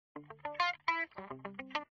Hey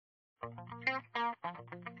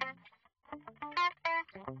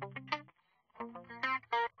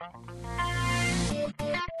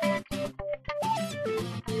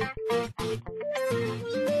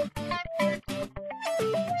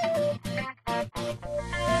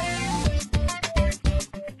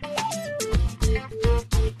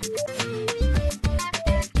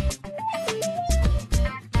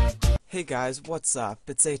guys, what's up?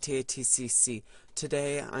 It's ATATCC.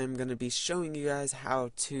 Today I'm going to be showing you guys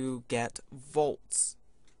how to get Voltz.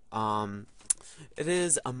 It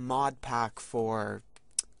is a mod pack for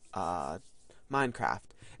Minecraft.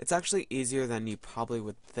 It's actually easier than you probably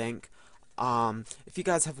would think. If you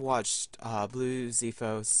guys have watched Blue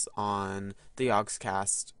Zephos on the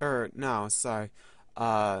Yogscast,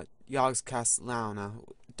 Yogscast Launa,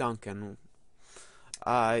 Duncan,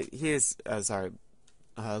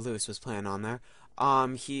 Lewis was playing on there.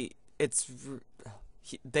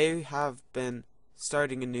 They have been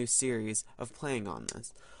starting a new series of playing on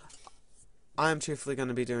this. I'm truthfully going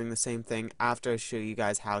to be doing the same thing after I show you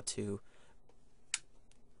guys how to,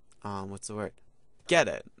 get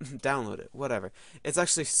it, download it, whatever. It's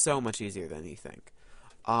actually so much easier than you think.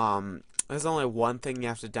 There's only one thing you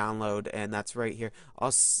have to download, and that's right here.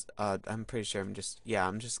 I'm pretty sure I'm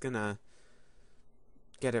just gonna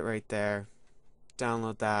get it right there.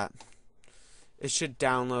 Download that. It should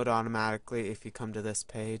download automatically if you come to this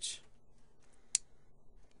page.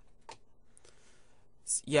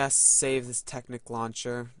 Yes, save this Technic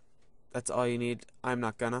Launcher. That's all you need. I'm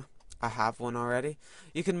not gonna. I have one already.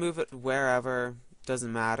 You can move it wherever.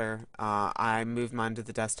 Doesn't matter. I moved mine to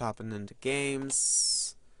the desktop and into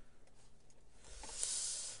games.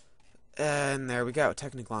 And there we go.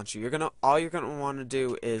 Technic Launcher. All you're gonna want to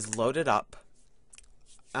do is load it up.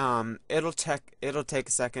 It'll take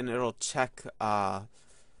a second. It'll check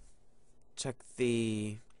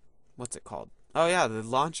the, what's it called? Oh yeah, the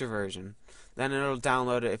launcher version. Then it'll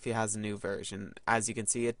download it if it has a new version. As you can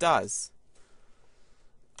see, it does.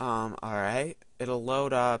 Alright. It'll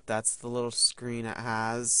load up. That's the little screen it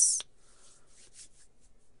has.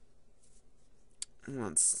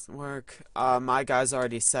 Let's work. My guy's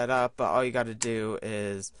already set up, but all you gotta do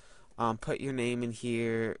is put your name in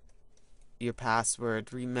here, your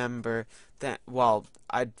password. Remember that, well,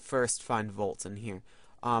 I'd first find Voltz in here.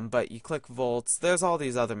 But you click Voltz. There's all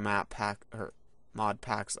these other mod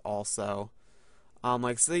packs also.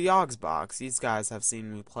 Like the Yogs box. These guys have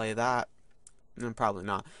seen me play that. Probably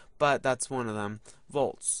not, but that's one of them.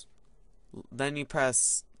 Voltz. Then you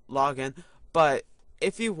press login. But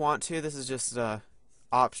if you want to, this is just a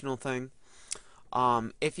optional thing.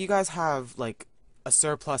 If you guys have like a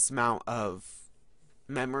surplus amount of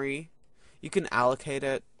memory, you can allocate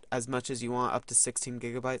it as much as you want, up to 16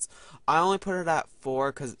 gigabytes. I only put it at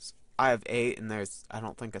 4 because I have 8 and there's, I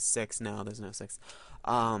don't think, a 6. No, there's no 6.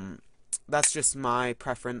 That's just my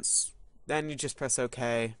preference. Then you just press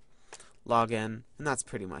OK, log in, and that's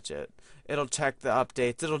pretty much it. It'll check the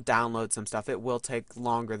updates, it'll download some stuff. It will take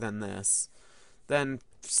longer than this. Then,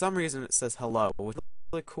 for some reason, it says hello, which is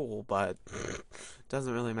really cool, but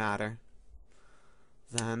doesn't really matter.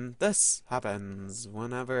 Then this happens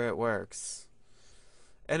whenever it works.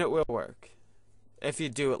 And it will work if you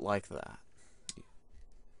do it like that.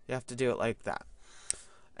 You have to do it like that.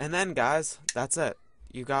 And then, guys, that's it.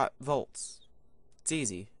 You got Voltz. It's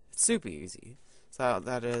easy. It's super easy. So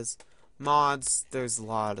that is mods. There's a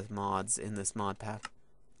lot of mods in this mod pack.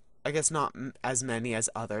 I guess not as many as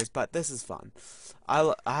others, but this is fun.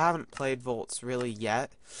 I haven't played Voltz really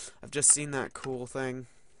yet. I've just seen that cool thing.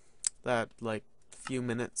 That, like, few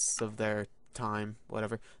minutes of their time,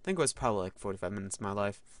 whatever. I think it was probably like 45 minutes of my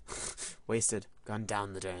life. Wasted. Gone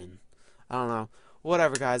down the drain. I don't know.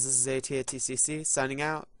 Whatever, guys. This is ATATCC signing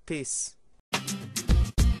out. Peace.